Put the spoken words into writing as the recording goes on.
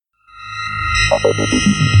Transformers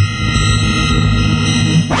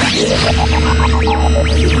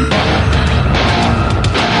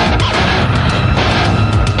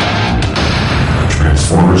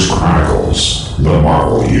Chronicles: The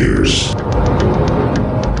Marvel Years.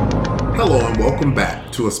 Hello and welcome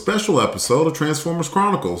back to a special episode of Transformers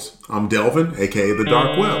Chronicles. I'm Delvin, aka The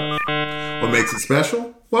Dark Web. What makes it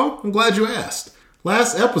special? Well, I'm glad you asked.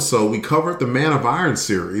 Last episode we covered the Man of Iron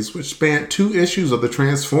series, which spanned 2 issues of the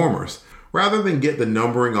Transformers. Rather than get the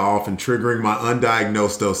numbering off and triggering my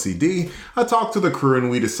undiagnosed OCD, I talked to the crew and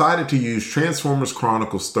we decided to use Transformers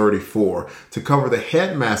Chronicles 34 to cover the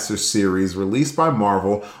Headmasters series released by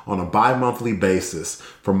Marvel on a bi-monthly basis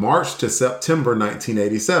from March to September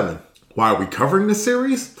 1987. Why are we covering this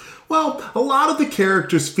series? Well, a lot of the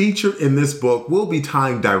characters featured in this book will be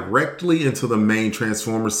tying directly into the main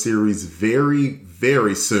Transformers series very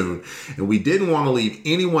soon, and we didn't want to leave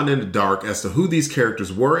anyone in the dark as to who these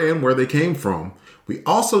characters were and where they came from. We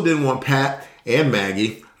also didn't want Pat and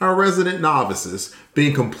Maggie, our resident novices,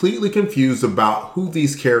 being completely confused about who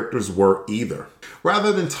these characters were either.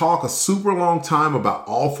 Rather than talk a super long time about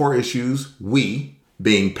all 4 issues, we,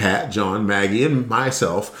 being Pat, John, Maggie, and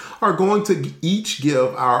myself, are going to each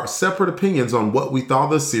give our separate opinions on what we thought of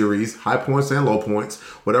the series, high points and low points,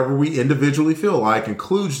 whatever we individually feel like,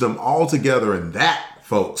 includes them all together, and that,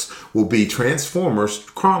 folks, will be Transformers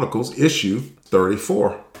Chronicles issue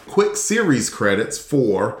 34. Quick series credits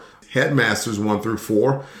for Headmasters 1 through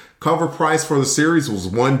 4. Cover price for the series was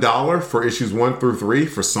 $1 for issues 1 through 3.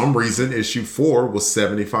 For some reason, issue 4 was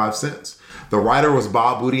 75 cents. The writer was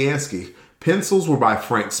Bob Budiansky. Pencils were by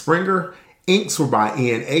Frank Springer. Inks were by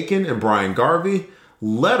Ian Aiken and Brian Garvey.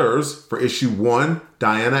 Letters for issue 1,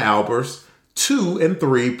 Diana Albers. 2 and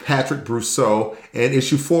 3, Patrick Brousseau. And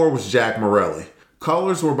issue 4 was Jack Morelli.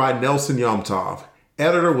 Colors were by Nelson Yomtov.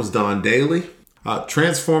 Editor was Don Daly.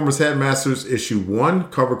 Transformers Headmasters issue 1.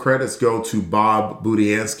 Cover credits go to Bob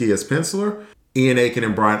Budiansky as penciler. Ian Aiken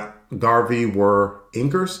and Brian Garvey were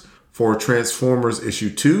inkers. For Transformers issue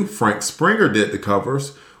 2, Frank Springer did the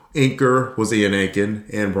covers. Inker was Ian Aiken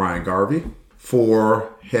and Brian Garvey.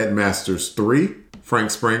 For Headmasters 3,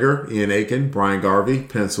 Frank Springer, Ian Aiken, Brian Garvey,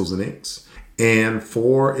 pencils and inks. And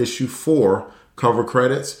for issue 4, cover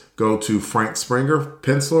credits go to Frank Springer,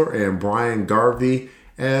 penciler, and Brian Garvey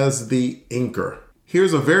as the inker.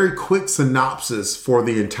 Here's a very quick synopsis for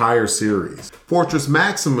the entire series. Fortress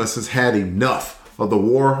Maximus has had enough of the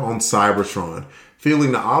war on Cybertron,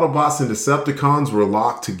 feeling the Autobots and Decepticons were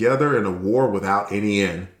locked together in a war without any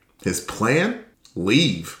end. His plan?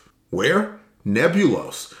 Leave. Where?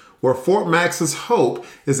 Nebulos, where Fort Max's hope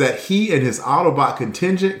is that he and his Autobot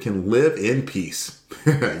contingent can live in peace.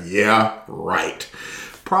 Yeah, right.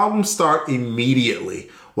 Problems start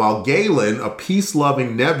immediately. While Galen, a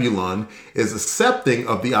peace-loving Nebulon, is accepting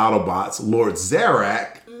of the Autobots, Lord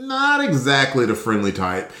Zarak, not exactly the friendly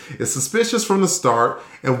type, is suspicious from the start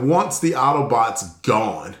and wants the Autobots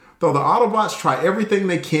gone. Though the Autobots try everything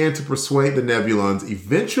they can to persuade the Nebulons,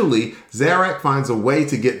 eventually Zarak finds a way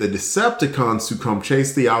to get the Decepticons to come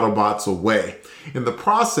chase the Autobots away. In the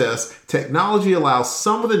process, technology allows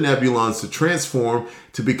some of the Nebulons to transform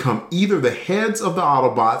to become either the heads of the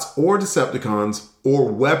Autobots or Decepticons,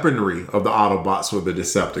 or weaponry of the Autobots or the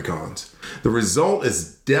Decepticons. The result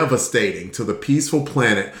is devastating to the peaceful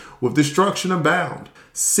planet, with destruction abound.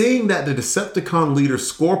 Seeing that the Decepticon leader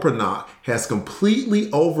Scorponok has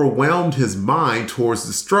completely overwhelmed his mind towards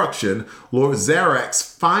destruction, Lord Zarak's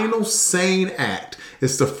final sane act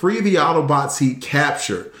is to free the Autobots he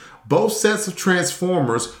captured. Both sets of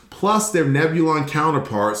Transformers, plus their Nebulon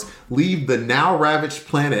counterparts, leave the now ravaged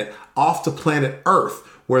planet off to planet Earth,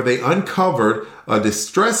 where they uncovered a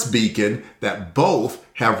distress beacon that both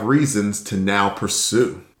have reasons to now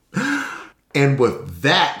pursue. And with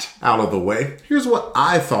that out of the way, here's what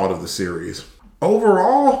I thought of the series.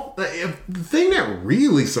 Overall, the thing that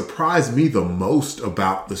really surprised me the most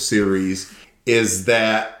about the series is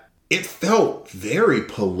that it felt very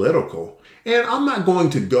political. And I'm not going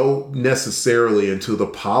to go necessarily into the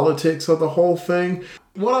politics of the whole thing.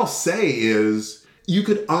 What I'll say is you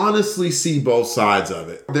could honestly see both sides of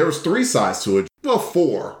it. There was 3 sides to it. Well,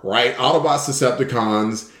 4, right? Autobots,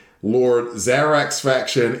 Decepticons, Lord Zarak's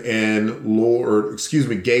faction, and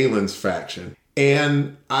Galen's faction.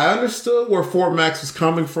 And I understood where Fort Max was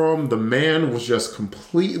coming from. The man was just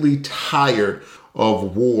completely tired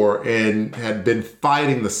of war and had been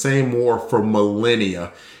fighting the same war for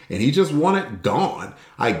millennia. And he just wanted gone.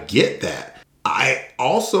 I get that. I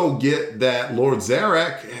also get that Lord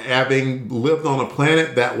Zarak, having lived on a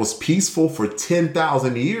planet that was peaceful for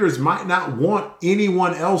 10,000 years, might not want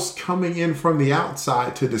anyone else coming in from the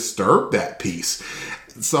outside to disturb that peace.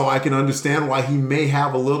 So I can understand why he may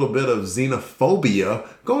have a little bit of xenophobia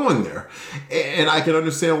going there. And I can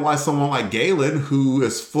understand why someone like Galen, who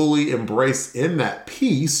is fully embraced in that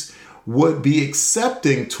peace, would be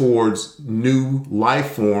accepting towards new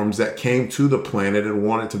life forms that came to the planet and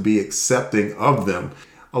wanted to be accepting of them.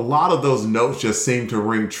 A lot of those notes just seem to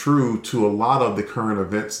ring true to a lot of the current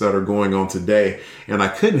events that are going on today. And I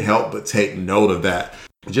couldn't help but take note of that.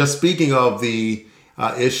 Just speaking of the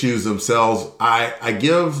issues themselves, I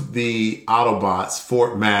give the Autobots,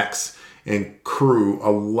 Fort Max and crew, a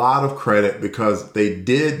lot of credit because they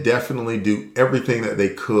did definitely do everything that they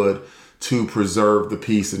could to preserve the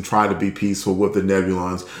peace and try to be peaceful with the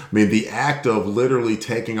Nebulons. I mean, the act of literally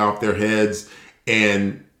taking off their heads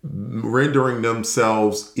and rendering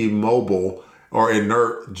themselves immobile or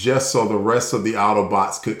inert just so the rest of the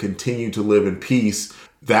Autobots could continue to live in peace,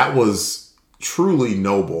 that was truly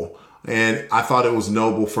noble. And I thought it was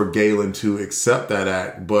noble for Galen to accept that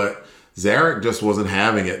act, but Zarek just wasn't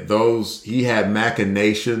having it. He had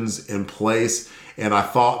machinations in place. And I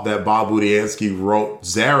thought that Bob Budiansky wrote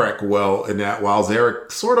Zarek well in that while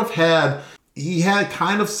Zarek sort of had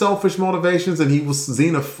kind of selfish motivations and he was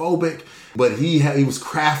xenophobic, but he was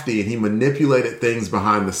crafty and he manipulated things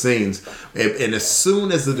behind the scenes. And as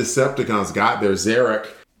soon as the Decepticons got there, Zarek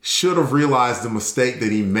should have realized the mistake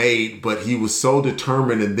that he made, but he was so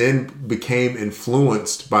determined and then became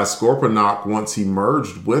influenced by Scorponok once he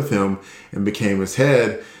merged with him and became his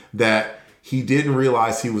head that he didn't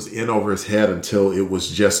realize he was in over his head until it was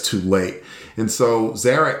just too late. And so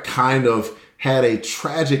Zarek kind of had a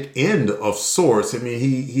tragic end of sorts. I mean,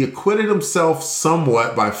 he acquitted himself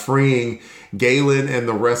somewhat by freeing Galen and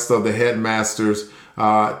the rest of the headmasters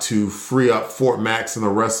to free up Fort Max and the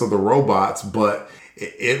rest of the robots. But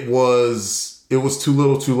it was too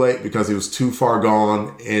little too late because he was too far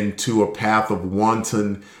gone into a path of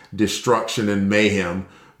wanton destruction and mayhem.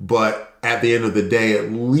 But at the end of the day,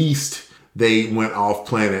 at least they went off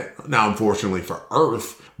planet. Now, unfortunately for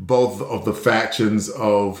Earth, both of the factions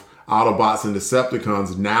of Autobots and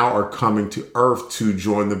Decepticons now are coming to Earth to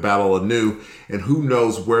join the battle anew. And who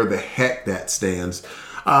knows where the heck that stands.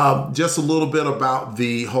 Just a little bit about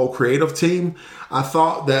the whole creative team. I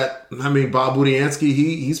thought that, Bob Budiansky,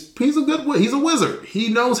 he's a wizard. He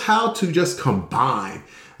knows how to just combine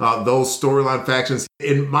those storyline factions.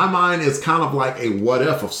 In my mind, it's kind of like a what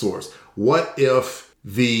if of sorts. What if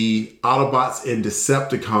the Autobots and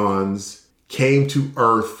Decepticons came to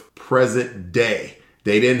Earth present day?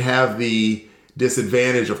 They didn't have the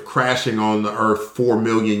disadvantage of crashing on the Earth 4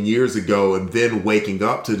 million years ago and then waking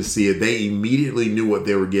up to see it. They immediately knew what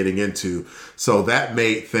they were getting into. So that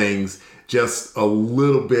made things just a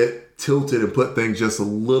little bit tilted and put things just a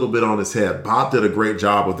little bit on his head. Bob did a great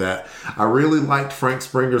job with that. I really liked Frank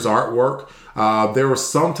Springer's artwork. There were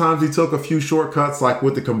sometimes he took a few shortcuts, like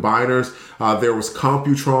with the combiners. There was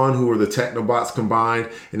Computron, who were the Technobots combined,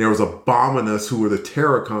 and there was Abominus, who were the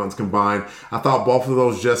Terracons combined. I thought both of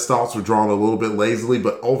those Gestalts were drawn a little bit lazily,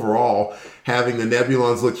 but overall, having the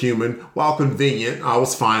Nebulons look human, while convenient, I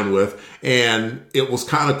was fine with. And it was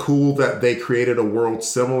kind of cool that they created a world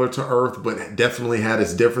similar to Earth, but it definitely had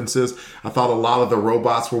its differences. I thought a lot of the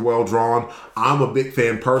robots were well drawn. I'm a big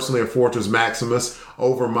fan personally of Fortress Maximus.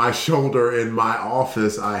 Over my shoulder in my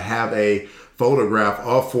office, I have a photograph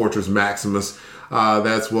of Fortress Maximus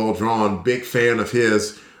that's well drawn. Big fan of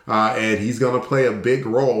his. And he's going to play a big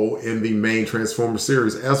role in the main Transformers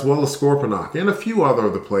series, as well as Scorponok and a few other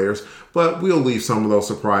of the players. But we'll leave some of those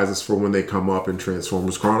surprises for when they come up in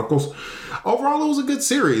Transformers Chronicles. Overall, it was a good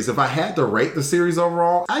series. If I had to rate the series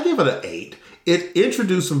overall, I give it an 8. It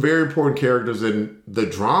introduced some very important characters in the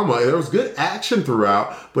drama. There was good action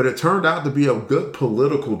throughout, but it turned out to be a good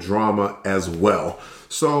political drama as well.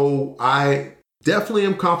 So I definitely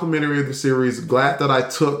am complimentary of the series. Glad that I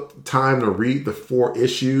took time to read the 4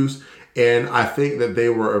 issues. And I think that they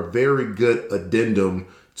were a very good addendum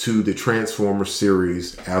to the Transformers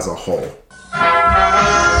series as a whole.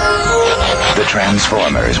 The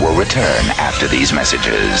Transformers will return after these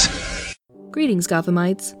messages. Greetings,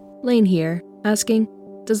 Gothamites. Lane here, asking,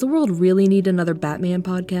 does the world really need another Batman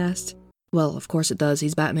podcast? Well, of course it does,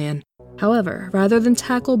 he's Batman. However, rather than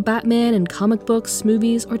tackle Batman in comic books,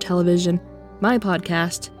 movies, or television, my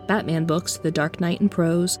podcast, Batman Books, The Dark Knight in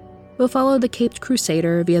Prose, will follow the Caped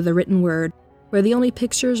Crusader via the written word, where the only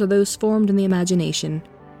pictures are those formed in the imagination.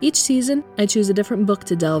 Each season, I choose a different book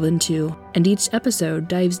to delve into, and each episode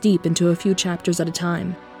dives deep into a few chapters at a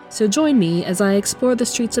time. So join me as I explore the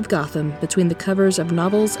streets of Gotham between the covers of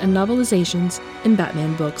novels and novelizations in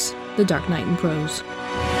Batman Books, The Dark Knight in Prose.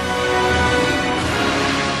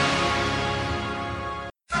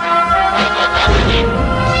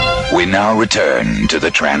 We now return to the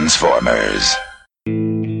Transformers.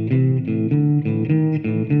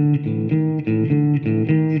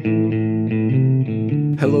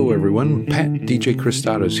 Hello everyone, Pat DJ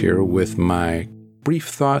Christados here with my brief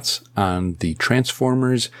thoughts on the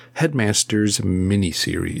Transformers Headmasters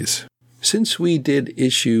miniseries. Since we did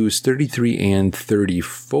issues 33 and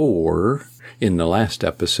 34 in the last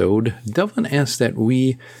episode, Delvin asked that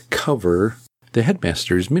we cover the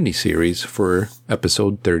Headmasters miniseries for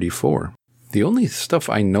episode 34. The only stuff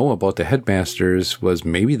I know about the Headmasters was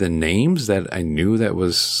maybe the names that I knew that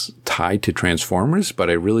was tied to Transformers, but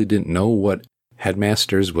I really didn't know what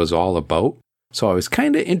Headmasters was all about. So I was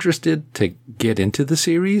kind of interested to get into the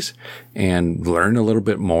series and learn a little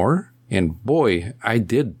bit more. And boy, I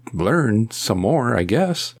did learn some more, I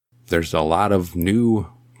guess. There's a lot of new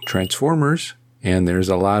Transformers, and there's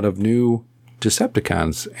a lot of new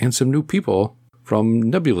Decepticons, and some new people from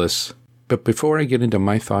Nebulous. But before I get into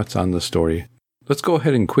my thoughts on the story, let's go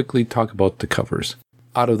ahead and quickly talk about the covers.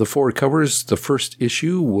 Out of the 4 covers, the first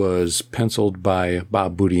issue was penciled by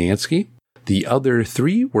Bob Budiansky. The other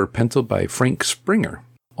 3 were penciled by Frank Springer.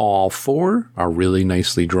 All 4 are really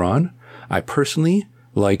nicely drawn. I personally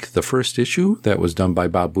like the first issue that was done by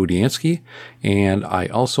Bob Budiansky, and I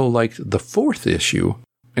also liked the 4th issue,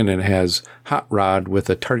 and it has Hot Rod with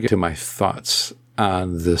a target to my thoughts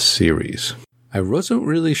on this series. I wasn't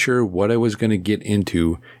really sure what I was going to get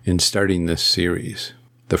into in starting this series.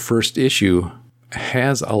 The first issue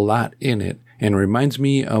has a lot in it and reminds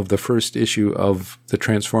me of the first issue of the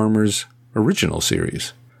Transformers original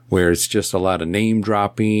series, where it's just a lot of name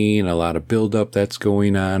dropping, a lot of buildup that's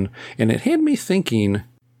going on. And it had me thinking,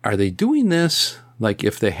 are they doing this like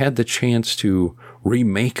if they had the chance to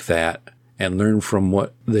remake that and learn from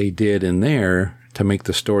what they did in there to make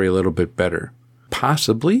the story a little bit better?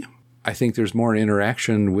 Possibly. I think there's more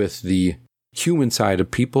interaction with the human side of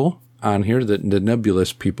people on here, the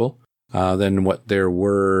Nebulous people, than what there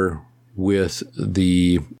were with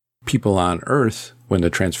the people on Earth when the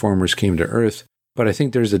Transformers came to Earth. But I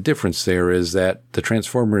think there's a difference there, is that the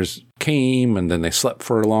Transformers came and then they slept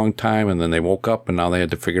for a long time and then they woke up and now they had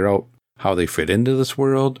to figure out how they fit into this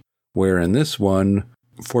world. Where in this one,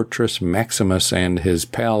 Fortress Maximus and his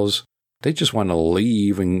pals, they just want to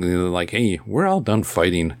leave and they're like, hey, we're all done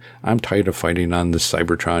fighting. I'm tired of fighting on this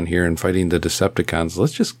Cybertron here and fighting the Decepticons.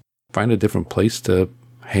 Let's just find a different place to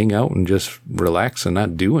hang out and just relax and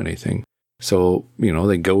not do anything. So,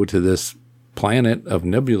 they go to this planet of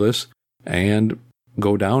Nebulous and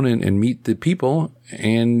go down and meet the people,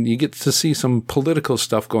 and you get to see some political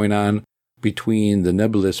stuff going on between the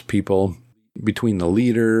Nebulous people, between the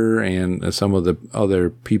leader and some of the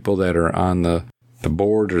other people that are on the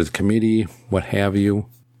board or the committee, what have you,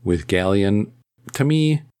 with Gallion. To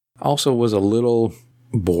me, also was a little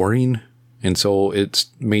boring, and so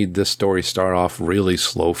it's made this story start off really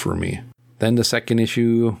slow for me. Then the second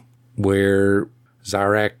issue, where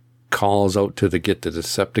Zarak calls out to get the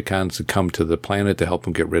Decepticons to come to the planet to help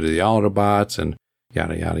him get rid of the Autobots, and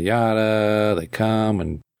yada, yada, yada. They come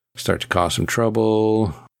and start to cause some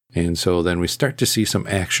trouble. And so then we start to see some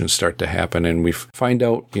action start to happen, and we find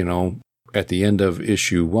out, at the end of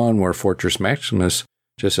issue 1, where Fortress Maximus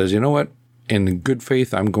just says, you know what, in good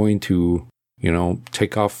faith, I'm going to,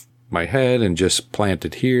 take off my head and just plant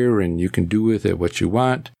it here, and you can do with it what you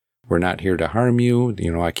want. We're not here to harm you.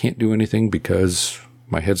 I can't do anything because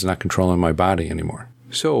my head's not controlling my body anymore.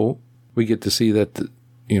 So we get to see that,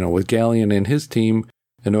 with Gallion and his team,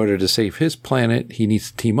 in order to save his planet, he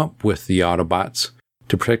needs to team up with the Autobots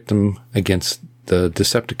to protect them against the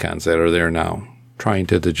Decepticons that are there now, trying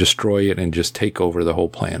to destroy it and just take over the whole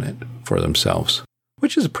planet for themselves,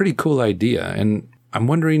 which is a pretty cool idea. And I'm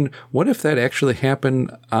wondering, what if that actually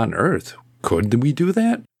happened on Earth? Could we do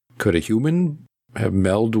that? Could a human have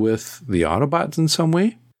melded with the Autobots in some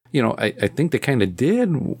way? I think they kind of did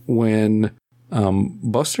when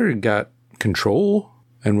Buster got control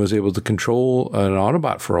and was able to control an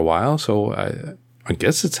Autobot for a while. So I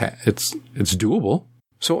guess it's doable.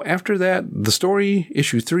 So after that, the story,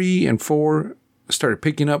 issue 3 and 4, started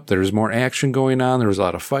picking up. There was more action going on. There was a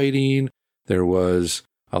lot of fighting. There was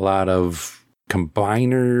a lot of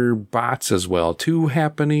combiner bots as well, too,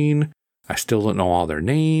 happening. I still don't know all their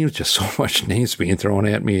names. Just so much names being thrown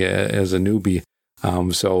at me as a newbie.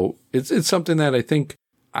 So it's something that I think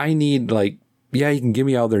I need, you can give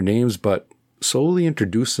me all their names, but slowly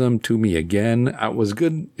introduce them to me again. It was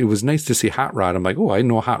good. It was nice to see Hot Rod. I'm like, oh, I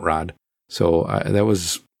know Hot Rod. So that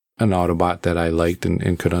was an Autobot that I liked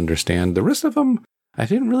and could understand. The rest of them, I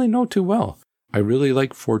didn't really know too well. I really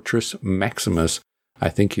like Fortress Maximus. I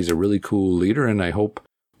think he's a really cool leader, and I hope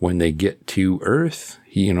when they get to Earth,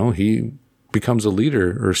 he becomes a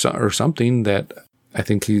leader or something that I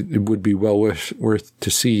think it would be well worth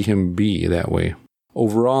to see him be that way.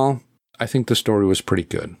 Overall, I think the story was pretty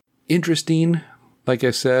good. Interesting, like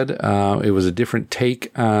I said, it was a different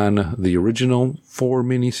take on the original 4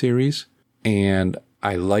 miniseries, and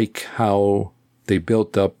I like how they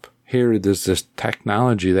built up here. There's this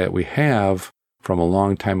technology that we have from a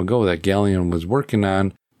long time ago that Gallion was working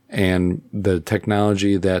on, and the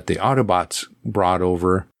technology that the Autobots brought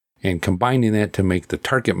over, and combining that to make the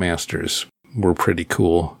Target Masters were pretty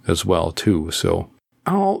cool as well, too. So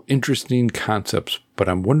all interesting concepts, but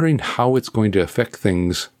I'm wondering how it's going to affect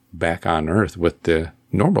things back on Earth with the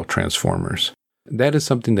normal Transformers. That is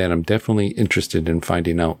something that I'm definitely interested in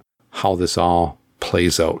finding out how this all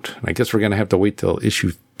plays out. I guess we're going to have to wait till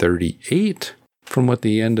issue 38 from what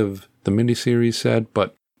the end of the miniseries said,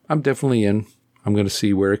 but I'm definitely in. I'm going to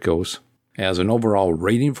see where it goes. As an overall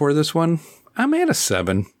rating for this one, I'm at a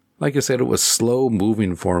 7. Like I said, it was slow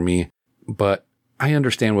moving for me, but I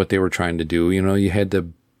understand what they were trying to do. You know, you had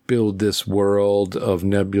to build this world of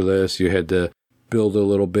Nebulous. You had to build a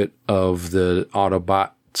little bit of the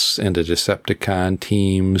Autobots and the Decepticon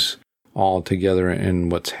teams all together in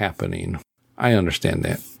what's happening. I understand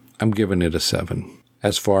that. I'm giving it a 7.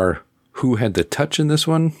 As far who had the touch in this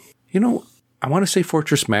one, you know, I want to say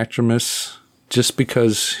Fortress Maximus, just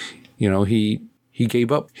because, you know, he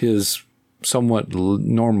gave up his somewhat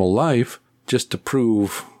normal life just to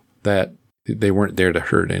prove that they weren't there to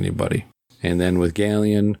hurt anybody. And then with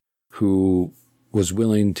Gallion, who was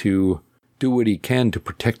willing to do what he can to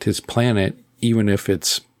protect his planet, even if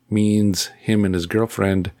it means him and his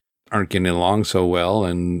girlfriend aren't getting along so well.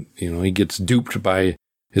 And, you know, he gets duped by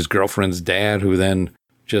his girlfriend's dad, who then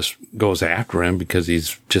just goes after him because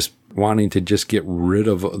he's just wanting to just get rid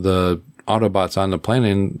of the Autobots on the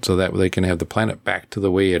planet so that they can have the planet back to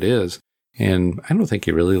the way it is. And I don't think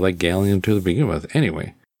he really liked Gallion to begin with.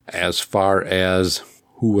 Anyway, as far as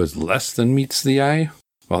who was less than meets the eye,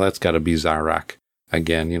 well, that's got to be Zarok.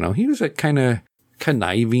 Again, you know, he was a kind of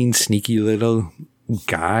conniving, sneaky little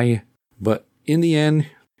guy. But in the end,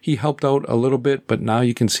 he helped out a little bit. But now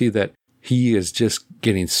you can see that he is just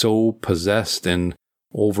getting so possessed and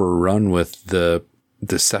overrun with the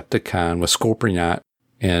Decepticon, with Scorponok,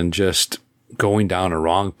 and just going down a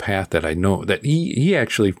wrong path that I know that he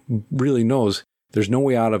actually really knows there's no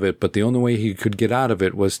way out of it, but the only way he could get out of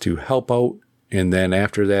it was to help out. And then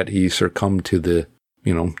after that, he succumbed to the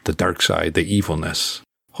dark side, the evilness.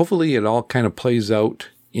 Hopefully it all kind of plays out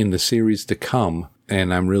in the series to come.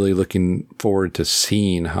 And I'm really looking forward to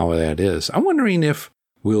seeing how that is. I'm wondering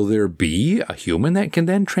will there be a human that can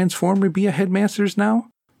then transform and be a headmasters now?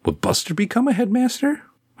 Will Buster become a headmaster?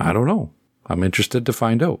 I don't know. I'm interested to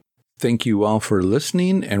find out. Thank you all for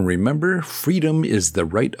listening, and remember, freedom is the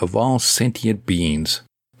right of all sentient beings,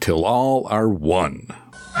 till all are one.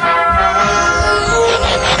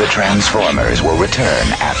 The Transformers will return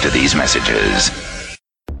after these messages.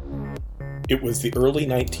 It was the early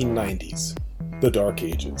 1990s, the Dark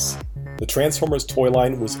Ages. The Transformers toy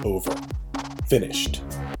line was over. Finished.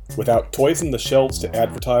 Without toys in the shelves to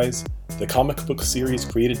advertise, the comic book series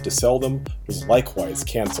created to sell them was likewise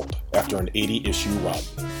cancelled after an 80-issue run.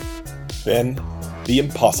 Then, the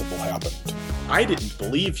impossible happened. I didn't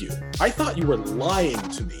believe you. I thought you were lying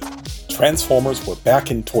to me. Transformers were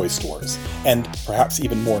back in toy stores, and, perhaps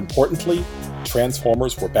even more importantly,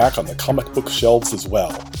 Transformers were back on the comic book shelves as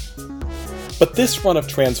well. But this run of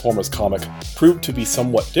Transformers comic proved to be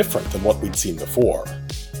somewhat different than what we'd seen before.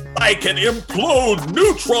 I can implode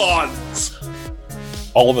neutrons!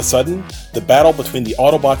 All of a sudden, the battle between the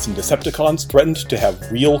Autobots and Decepticons threatened to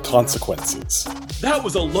have real consequences. That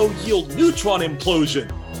was a low-yield neutron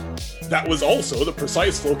implosion! That was also the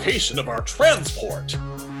precise location of our transport!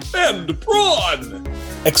 And Brawn!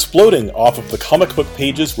 Exploding off of the comic book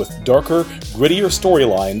pages with darker, grittier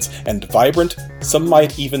storylines and vibrant, some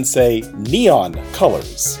might even say neon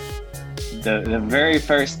colors. The very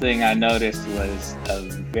first thing I noticed was a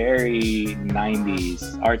very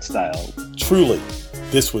 90s art style. Truly,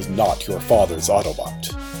 this was not your father's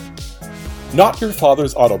Autobot. Not Your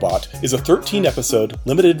Father's Autobot is a 13-episode,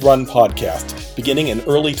 limited-run podcast beginning in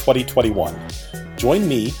early 2021. Join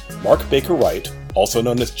me, Mark Baker Wright, also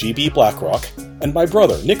known as GB Blackrock, and my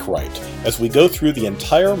brother, Nick Wright, as we go through the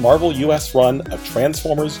entire Marvel US run of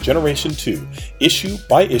Transformers Generation 2, issue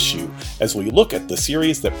by issue, as we look at the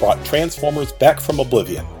series that brought Transformers back from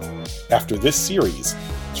oblivion. After this series,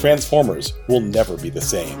 Transformers will never be the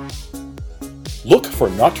same. Look for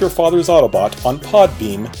Not Your Father's Autobot on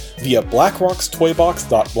Podbeam via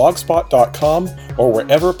blackrockstoybox.blogspot.com or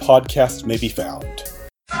wherever podcasts may be found.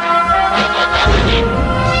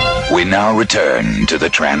 We now return to the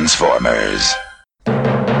Transformers.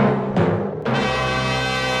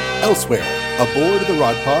 Elsewhere, aboard the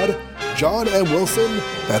Rod Pod, John M. Wilson,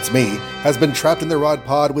 that's me, has been trapped in the Rod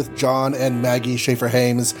Pod with John and Maggie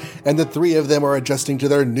Schaefer-Hames, and the three of them are adjusting to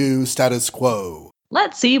their new status quo.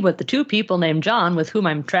 Let's see what the two people named John with whom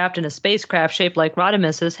I'm trapped in a spacecraft shaped like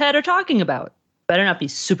Rodimus's head are talking about. Better not be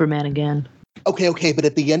Superman again. Okay, but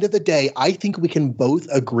at the end of the day, I think we can both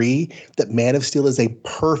agree that Man of Steel is a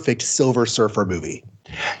perfect Silver Surfer movie.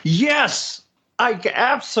 Yes!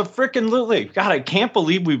 Abso-frickin-lutely. God, I can't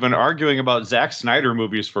believe we've been arguing about Zack Snyder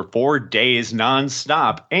movies for 4 days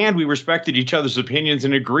nonstop, and we respected each other's opinions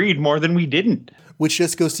and agreed more than we didn't. Which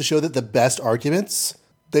just goes to show that the best arguments,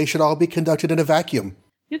 they should all be conducted in a vacuum.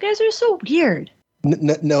 You guys are so weird.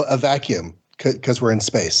 No, a vacuum, because we're in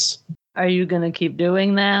space. Are you going to keep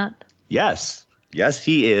doing that? Yes,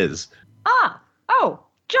 he is.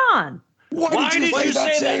 John. Why did you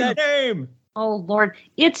say that name? Oh, Lord.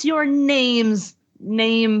 It's your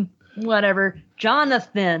name, whatever.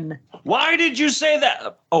 Jonathan. Why did you say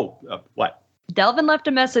that? What? Delvin left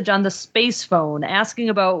a message on the space phone asking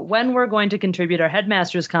about when we're going to contribute our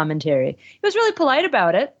Headmaster's commentary. He was really polite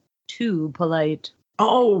about it. Too polite.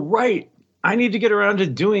 Oh, right. I need to get around to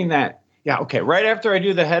doing that. Yeah, okay. Right after I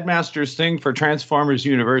do the Headmaster's thing for Transformers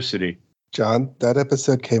University. John, that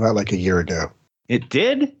episode came out like a year ago. It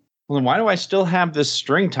did? Well, then why do I still have this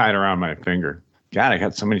string tied around my finger? God, I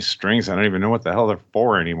got so many strings, I don't even know what the hell they're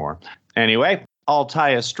for anymore. Anyway, I'll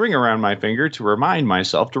tie a string around my finger to remind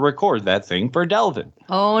myself to record that thing for Delvin.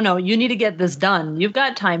 Oh, no, you need to get this done. You've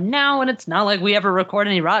got time now, and it's not like we ever record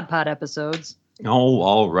any Rod Pod episodes. Oh,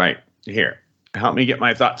 all right. Here, help me get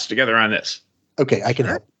my thoughts together on this. Okay, I can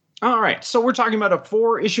help. All right, so we're talking about a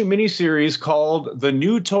 4-issue miniseries called The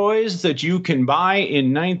New Toys That You Can Buy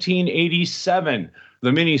in 1987.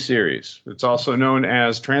 The miniseries. It's also known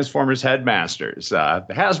as Transformers Headmasters.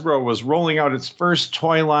 Hasbro was rolling out its first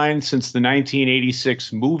toy line since the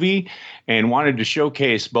 1986 movie and wanted to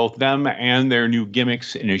showcase both them and their new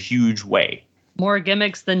gimmicks in a huge way. More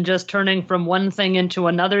gimmicks than just turning from one thing into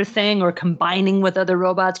another thing or combining with other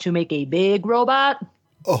robots to make a big robot?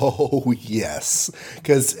 Oh, yes,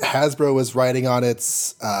 because Hasbro was writing on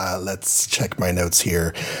its, let's check my notes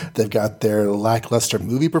here. They've got their lackluster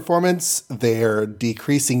movie performance, their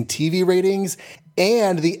decreasing TV ratings,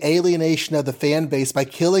 and the alienation of the fan base by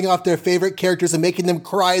killing off their favorite characters and making them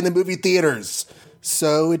cry in the movie theaters.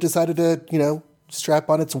 So it decided to, strap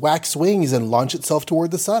on its wax wings and launch itself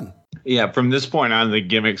toward the sun. Yeah, from this point on, the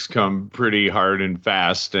gimmicks come pretty hard and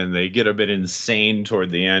fast, and they get a bit insane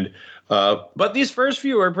toward the end. But these first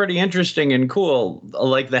few are pretty interesting and cool,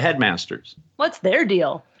 like the Headmasters. What's their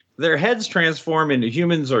deal? Their heads transform into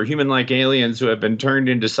humans or human-like aliens who have been turned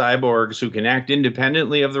into cyborgs who can act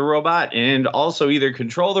independently of the robot and also either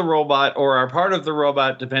control the robot or are part of the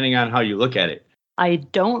robot, depending on how you look at it. I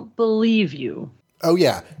don't believe you. Oh,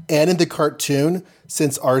 yeah. And in the cartoon,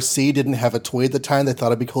 since RC didn't have a toy at the time, they thought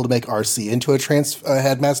it'd be cool to make RC into a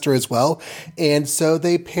Headmaster as well. And so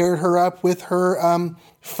they paired her up with her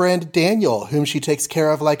friend Daniel, whom she takes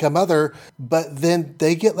care of like a mother. But then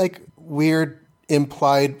they get like weird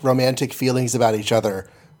implied romantic feelings about each other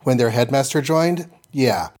when their Headmaster joined.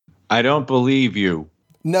 Yeah. I don't believe you.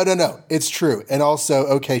 No. It's true. And also,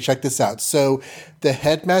 okay, check this out. So the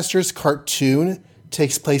Headmaster's cartoon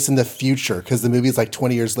takes place in the future because the movie is like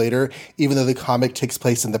 20 years later, even though the comic takes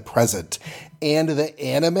place in the present. And the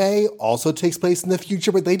anime also takes place in the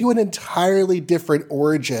future, but they do an entirely different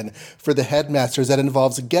origin for the Headmasters that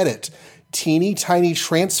involves, get it, teeny tiny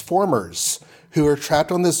Transformers who are trapped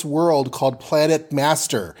on this world called Planet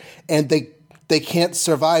Master, and they can't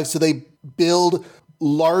survive, so they build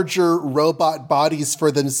larger robot bodies for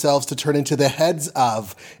themselves to turn into the heads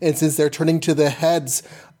of. And since they're turning to the heads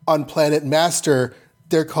on Planet Master,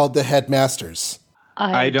 they're called the Headmasters.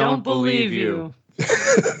 I don't believe you.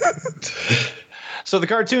 So the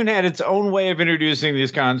cartoon had its own way of introducing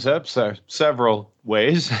these concepts, several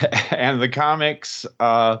ways, and the comics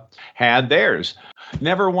had theirs.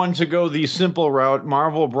 Never one to go the simple route,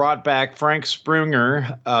 Marvel brought back Frank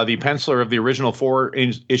Springer, the penciler of the original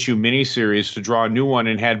 4-issue miniseries, to draw a new one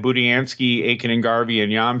and had Budiansky, Aiken and Garvey,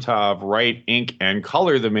 and Yomtov write, ink, and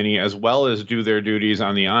color the mini, as well as do their duties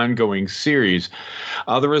on the ongoing series.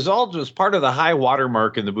 The result was part of the high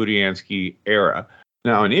watermark in the Budiansky era.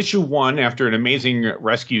 Now, in issue 1, after an amazing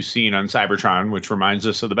rescue scene on Cybertron, which reminds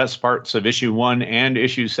us of the best parts of issue 1 and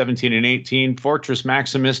issues 17 and 18, Fortress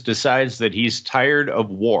Maximus decides that he's tired of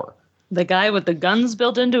war. The guy with the guns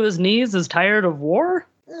built into his knees is tired of war?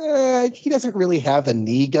 He doesn't really have the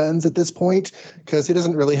knee guns at this point, because he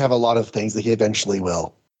doesn't really have a lot of things that he eventually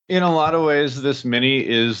will. In a lot of ways, this mini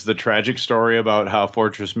is the tragic story about how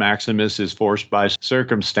Fortress Maximus is forced by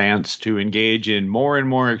circumstance to engage in more and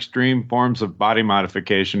more extreme forms of body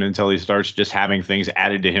modification until he starts just having things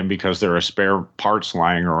added to him because there are spare parts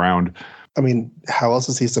lying around. I mean, how else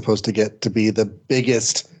is he supposed to get to be the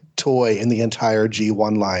biggest toy in the entire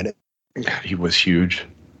G1 line? He was huge.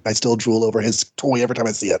 I still drool over his toy every time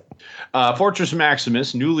I see it. Fortress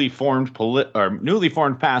Maximus, newly formed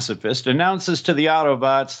pacifist, announces to the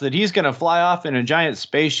Autobots that he's going to fly off in a giant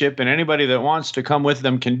spaceship, and anybody that wants to come with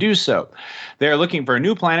them can do so. They are looking for a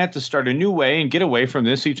new planet to start a new way and get away from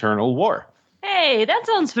this eternal war. Hey, that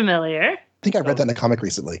sounds familiar. I think I read that in a comic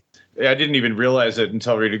recently. I didn't even realize it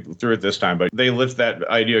until reading through it this time, but they lift that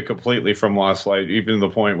idea completely from Lost Light, even the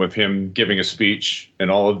point with him giving a speech and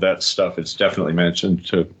all of that stuff. It's definitely mentioned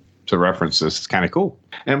to reference this. It's kind of cool.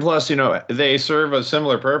 And plus, they serve a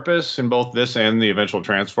similar purpose in both this and the eventual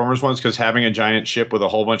Transformers ones, because having a giant ship with a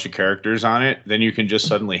whole bunch of characters on it, then you can just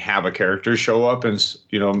suddenly have a character show up and,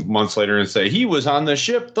 months later and say, he was on the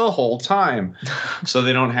ship the whole time. So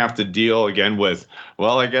they don't have to deal again with,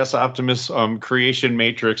 well, I guess Optimus Creation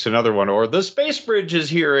Matrix, another one, or the Space Bridge is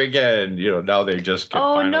here again. Now they just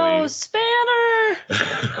can no, Spanner!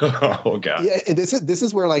 Oh, God. Yeah, and this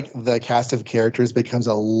is where, like, the cast of characters becomes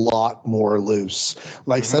a lot more loose.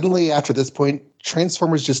 Like, suddenly, after this point,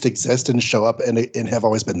 Transformers just exist and show up and have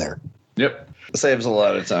always been there. Yep. Saves a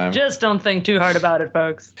lot of time. Just don't think too hard about it,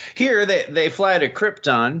 folks. Here, they fly to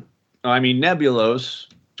Krypton. Nebulos.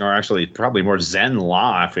 Or actually, probably more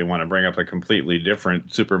Zen-La, if we want to bring up a completely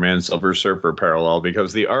different Superman Silver Surfer parallel,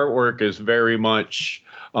 because the artwork is very much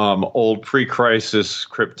old pre-Crisis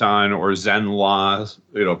Krypton or Zen-La,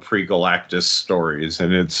 pre-Galactus stories,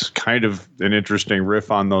 and it's kind of an interesting riff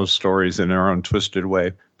on those stories in their own twisted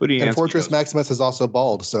way. And Fortress Maximus is also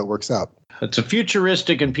bald, so it works out. It's a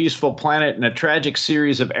futuristic and peaceful planet, and a tragic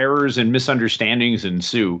series of errors and misunderstandings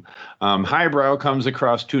ensue. Highbrow comes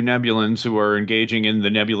across two Nebulans who are engaging in the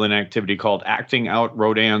Nebulan activity called acting out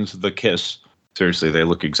Rodan's The Kiss. Seriously, they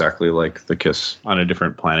look exactly like The Kiss on a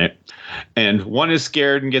different planet. And one is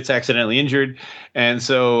scared and gets accidentally injured. And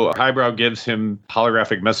so Highbrow gives him a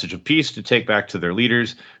holographic message of peace to take back to their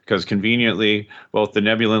leaders, because conveniently, both the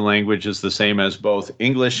Nebulan language is the same as both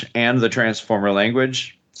English and the Transformer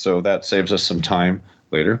language. So that saves us some time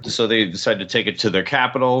later. So they decide to take it to their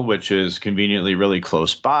capital, which is conveniently really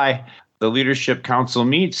close by. The leadership council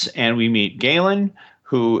meets, and we meet Galen,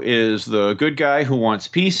 who is the good guy who wants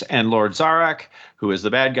peace, and Lord Zarak, who is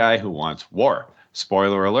the bad guy who wants war.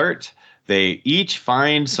 Spoiler alert, they each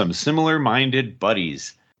find some similar-minded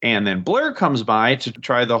buddies. And then Blur comes by to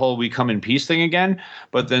try the whole we come in peace thing again,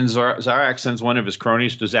 but then Zarak sends one of his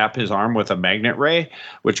cronies to zap his arm with a magnet ray,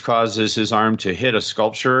 which causes his arm to hit a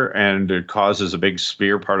sculpture, and it causes a big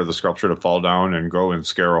spear part of the sculpture to fall down and go and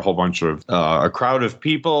scare a whole bunch of a crowd of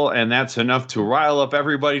people, and that's enough to rile up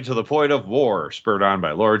everybody to the point of war, spurred on by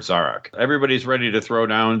Lord Zarak. Everybody's ready to throw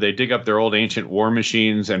down. They dig up their old ancient war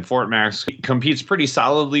machines, and Fort Max competes pretty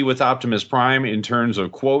solidly with Optimus Prime in terms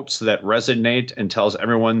of quotes that resonate and tells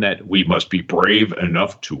everyone that we must be brave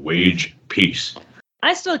enough to wage peace.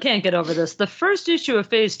 I still can't get over this. The first issue of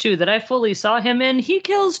Phase 2 that I fully saw him in, he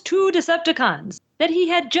kills two Decepticons that he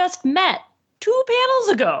had just met 2 panels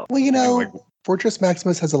ago. Well, Fortress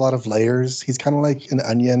Maximus has a lot of layers. He's kind of like an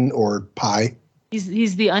onion or pie.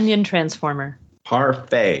 He's the onion transformer.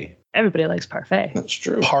 Parfait. Everybody likes parfait. That's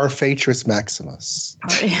true. Parfaitris Maximus.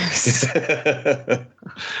 Yes.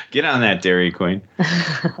 Get on that, Dairy Queen.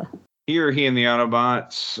 Here, he and the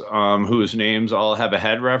Autobots, whose names all have a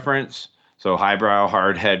head reference, so Highbrow,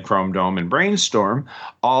 Hardhead, Chrome Dome, and Brainstorm,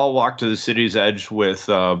 all walk to the city's edge with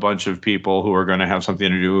a bunch of people who are going to have something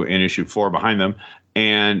to do in issue 4 behind them.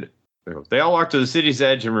 And they all walk to the city's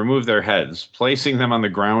edge and remove their heads, placing them on the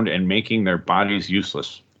ground and making their bodies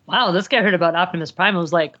useless. Wow, this guy heard about Optimus Prime and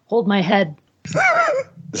was like, hold my head.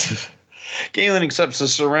 Galen accepts the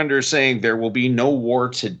surrender, saying there will be no war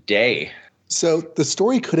today. So the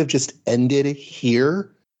story could have just ended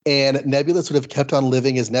here, and Nebulus would have kept on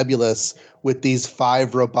living as Nebulus with these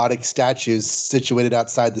 5 robotic statues situated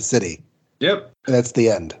outside the city. Yep. And that's the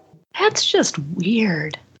end. That's just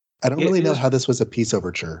weird. I don't really know how this was a peace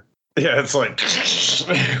overture. Yeah, it's like...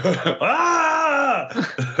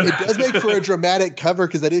 It does make for a dramatic cover,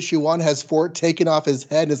 because that issue 1 has Fort taken off his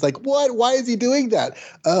head, and it's like, what? Why is he doing that?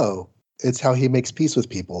 Oh, it's how he makes peace with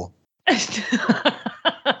people.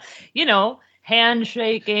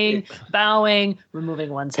 Handshaking, bowing,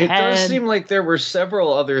 removing one's head. It does seem like there were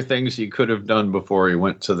several other things he could have done before he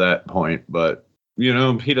went to that point, but,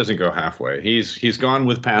 he doesn't go halfway. He's gone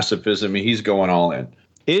with pacifism. He's going all in.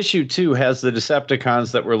 Issue 2 has the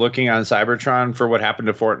Decepticons that were looking on Cybertron for what happened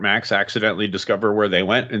to Fort Max accidentally discover where they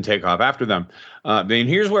went and take off after them.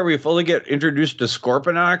 Here's where we fully get introduced to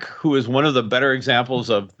Scorponok, who is one of the better examples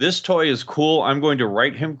of this toy is cool. I'm going to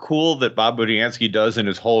write him cool that Bob Budiansky does in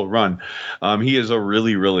his whole run. He is a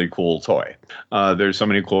really, really cool toy. There's so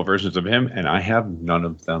many cool versions of him, and I have none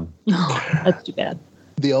of them. That's too bad.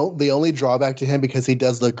 The only drawback to him, because he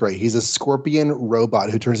does look great, he's a scorpion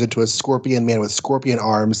robot who turns into a scorpion man with scorpion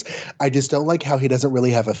arms. I just don't like how he doesn't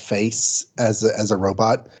really have a face as a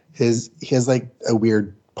robot. He has like a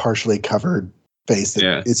weird partially covered face.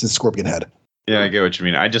 It's his scorpion head. Yeah, I get what you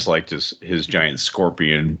mean. I just liked his giant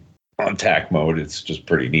scorpion attack mode. It's just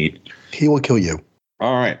pretty neat. He will kill you.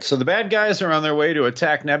 All right, so the bad guys are on their way to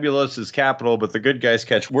attack Nebulos' capital, but the good guys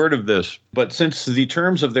catch word of this. But since the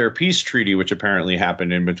terms of their peace treaty, which apparently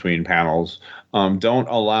happened in between panels, don't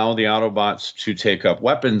allow the Autobots to take up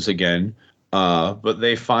weapons again, but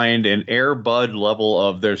they find an Air Bud level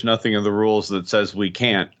of there's nothing in the rules that says we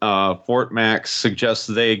can't. Fort Max suggests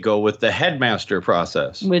they go with the Headmaster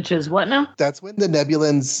process. Which is what now? That's when the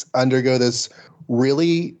Nebulans undergo this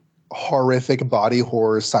really horrific body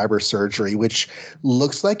horror cyber surgery, which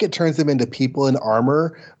looks like it turns them into people in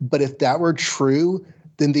armor. But if that were true,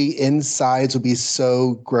 then the insides would be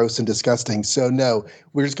so gross and disgusting. So no,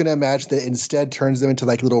 we're just going to imagine that instead turns them into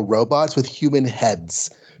like little robots with human heads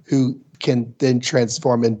who can then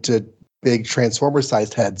transform into big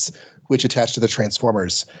Transformer-sized heads, which attach to the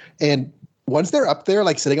Transformers. And once they're up there,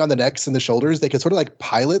 like sitting on the necks and the shoulders, they can sort of like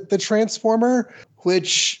pilot the Transformer,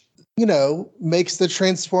 which, you know, makes the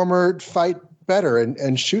Transformer fight better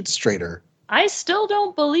and shoot straighter. I still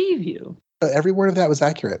don't believe you. Every word of that was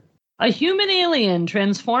accurate. A human alien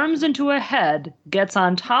transforms into a head, gets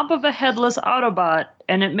on top of a headless Autobot,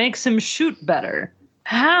 and it makes him shoot better.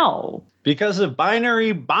 How? Because of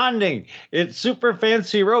binary bonding. It's super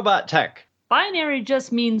fancy robot tech. Binary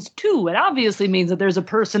just means two. It obviously means that there's a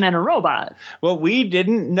person and a robot. Well, we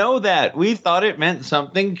didn't know that. We thought it meant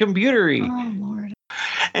something computery. Oh, Lord.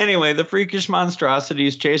 Anyway, the freakish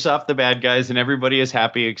monstrosities chase off the bad guys, and everybody is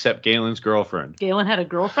happy except Galen's girlfriend. Galen had a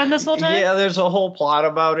girlfriend this whole time? Yeah, there's a whole plot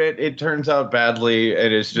about it. It turns out badly,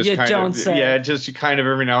 and it's just just kind of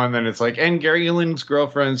every now and then it's like, and Galen's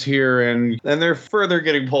girlfriend's here, and they're further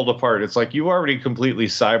getting pulled apart. It's like, you already completely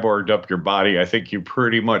cyborged up your body. I think you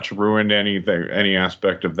pretty much ruined any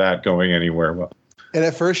aspect of that going anywhere well. And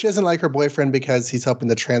at first she doesn't like her boyfriend because he's helping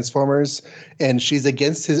the Transformers, and she's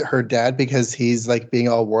against her dad because he's like being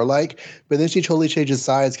all warlike. But then she totally changes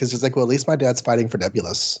sides because she's like, well, at least my dad's fighting for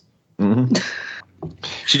Nebulous. Mm-hmm.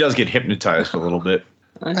 She does get hypnotized a little bit.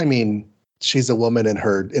 I mean, she's a woman in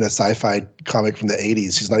a sci-fi comic from the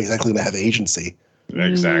 80s. She's not exactly going to have agency.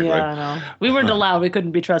 Exactly. Yeah, no. We weren't allowed. We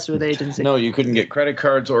couldn't be trusted with agency. No, you couldn't get credit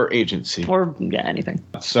cards or agency. Or, anything.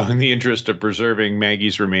 So in the interest of preserving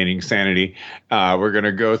Maggie's remaining sanity, we're going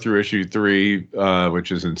to go through issue 3, which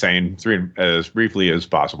is insane, 3 as briefly as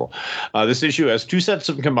possible. This issue has 2 sets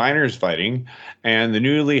of combiners fighting, and the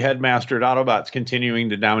newly headmastered Autobots continuing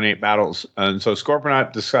to dominate battles. And so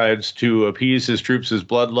Scorponok decides to appease his troops'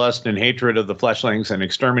 bloodlust and hatred of the Fleshlings and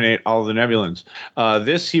exterminate all the Nebulans.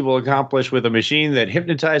 This he will accomplish with a machine that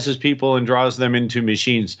hypnotizes people and draws them into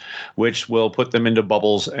machines, which will put them into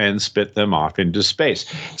bubbles and spit them off into space.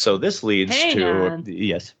 So this leads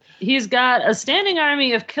yes. He's got a standing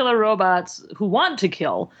army of killer robots who want to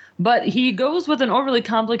kill, but he goes with an overly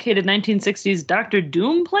complicated 1960s Dr.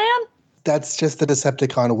 Doom plan? That's just the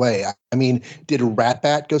Decepticon way. I mean, did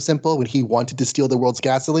Ratbat go simple when he wanted to steal the world's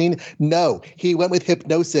gasoline? No, he went with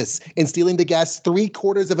hypnosis and stealing the gas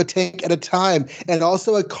 3/4 of a tank at a time, and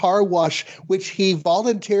also a car wash, which he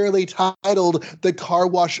voluntarily titled the Car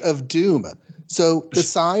Wash of Doom. So the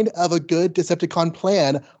sign of a good Decepticon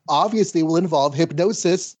plan obviously will involve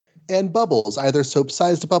hypnosis and bubbles, either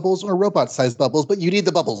soap-sized bubbles or robot-sized bubbles, but you need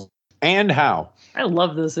the bubbles. And how? I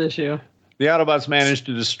love this issue. The Autobots manage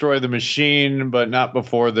to destroy the machine, but not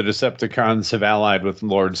before the Decepticons have allied with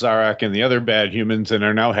Lord Zarak and the other bad humans and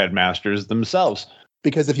are now headmasters themselves.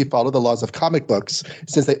 Because if you follow the laws of comic books,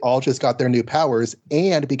 since they all just got their new powers,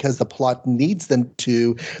 and because the plot needs them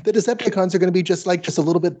to, the Decepticons are going to be just a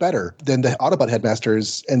little bit better than the Autobot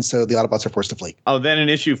headmasters, and so the Autobots are forced to flee. Oh, then in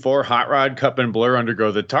issue 4, Hot Rod, Cup, and Blur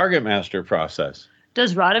undergo the Target Master process.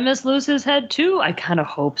 Does Rodimus lose his head too? I kind of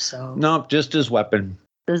hope so. Nope, just his weapon.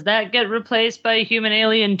 Does that get replaced by Human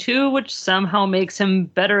Alien 2, which somehow makes him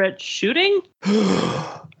better at shooting?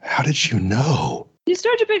 How did you know? You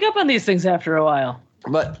start to pick up on these things after a while.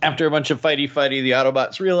 But after a bunch of fighty, the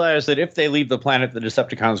Autobots realize that if they leave the planet, the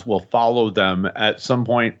Decepticons will follow them. At some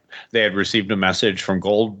point, they had received a message from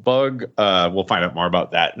Goldbug. We'll find out more about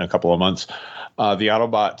that in a couple of months. The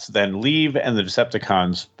Autobots then leave, and the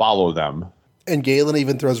Decepticons follow them. And Galen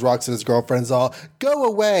even throws rocks at his girlfriend's all, "Go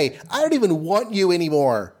away! I don't even want you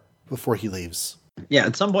anymore!" before he leaves. Yeah,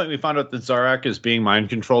 at some point we found out that Zarak is being mind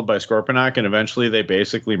controlled by Scorponok, and eventually they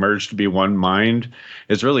basically merge to be one mind.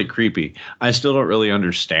 It's really creepy. I still don't really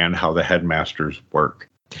understand how the headmasters work.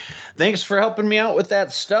 Thanks for helping me out with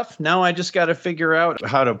that stuff. Now I just got to figure out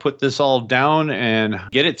how to put this all down and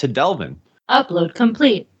get it to Delvin. Upload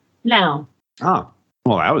complete. Now. Oh,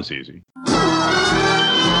 well, that was easy.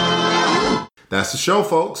 That's the show,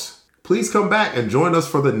 folks. Please come back and join us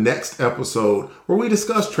for the next episode where we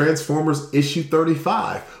discuss Transformers issue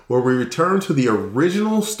 35, where we return to the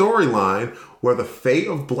original storyline where the fate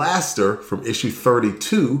of Blaster from issue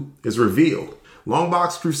 32 is revealed.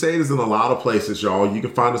 Longbox Crusade is in a lot of places, y'all. You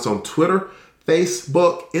can find us on Twitter,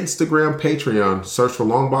 Facebook, Instagram, Patreon. Search for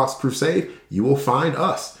Longbox Crusade. You will find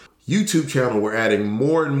us. YouTube channel, we're adding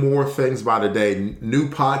more and more things by the day. New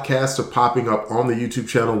podcasts are popping up on the YouTube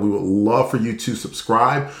channel. We would love for you to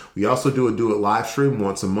subscribe. We also do a live stream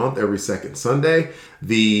once a month, every second Sunday.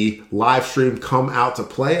 The live stream Come Out to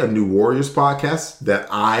Play, a new Warriors podcast that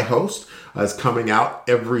I host, is coming out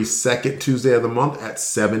every second Tuesday of the month at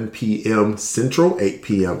 7 p.m. Central, 8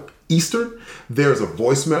 p.m. Eastern. There's a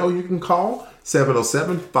voicemail you can call.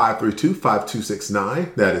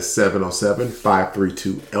 707-532-5269. That is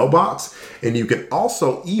 707-532-LBOX. And you can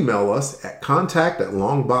also email us at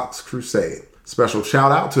contact@longboxcrusade. Special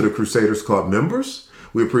shout out to the Crusaders Club members.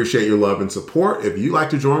 We appreciate your love and support. If you'd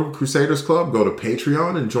like to join Crusaders Club, go to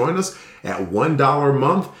Patreon and join us at $1 a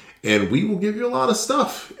month. And we will give you a lot of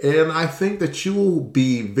stuff. And I think that you will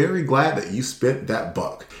be very glad that you spent that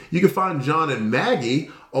buck. You can find John and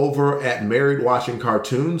Maggie over at Married Watching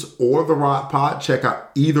Cartoons or The Rot Pod. Check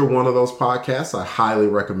out either one of those podcasts. I highly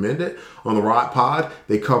recommend it. On The Rot Pod,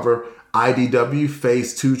 they cover IDW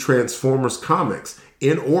Phase 2 Transformers comics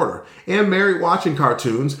in order. And Married Watching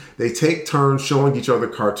Cartoons, they take turns showing each other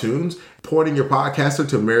cartoons. Pointing your podcaster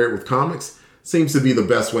to Married with Comics seems to be the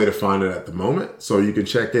best way to find it at the moment. So you can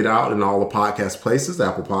check it out in all the podcast places,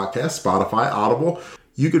 Apple Podcasts, Spotify, Audible.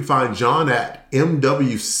 You can find John at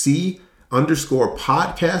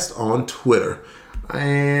MWC_podcast on Twitter.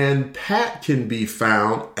 And Pat can be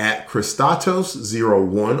found at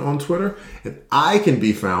Christatos01 on Twitter. And I can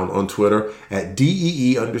be found on Twitter at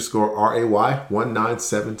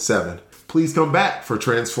DEE_RAY1977. Please come back for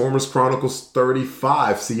Transformers Chronicles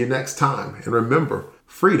 35. See you next time. And remember,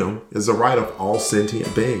 freedom is the right of all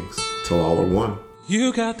sentient beings, till all are one.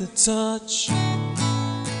 You got the touch.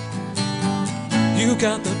 You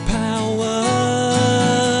got the power.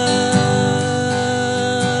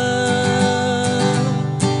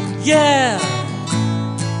 Yeah.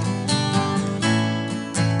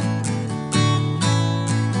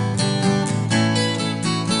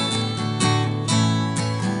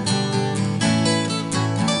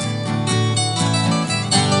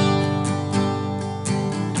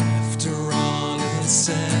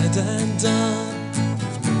 Said and done,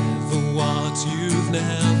 you've never walked, you've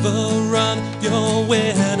never run, you're a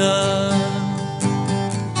winner.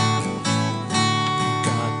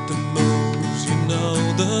 Got the moves, you know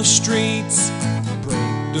the streets,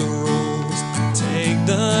 break the rules, take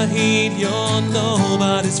the heat, you're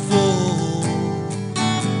nobody's fool.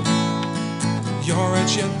 You're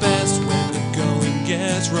at your best when the going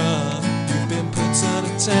gets rough. You've been put to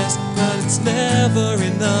the test, but it's never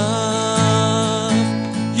enough.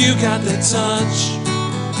 You got the touch.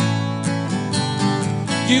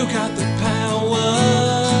 You got the power.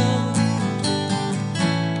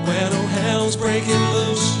 When all hell's breaking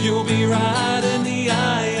loose, you'll be right in the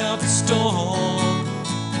eye of the storm.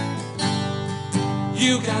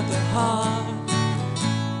 You got the heart.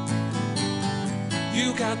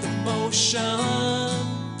 You got the motion.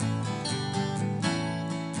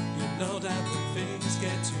 You know that when things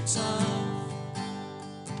get too tough,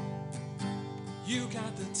 you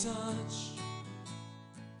got the touch.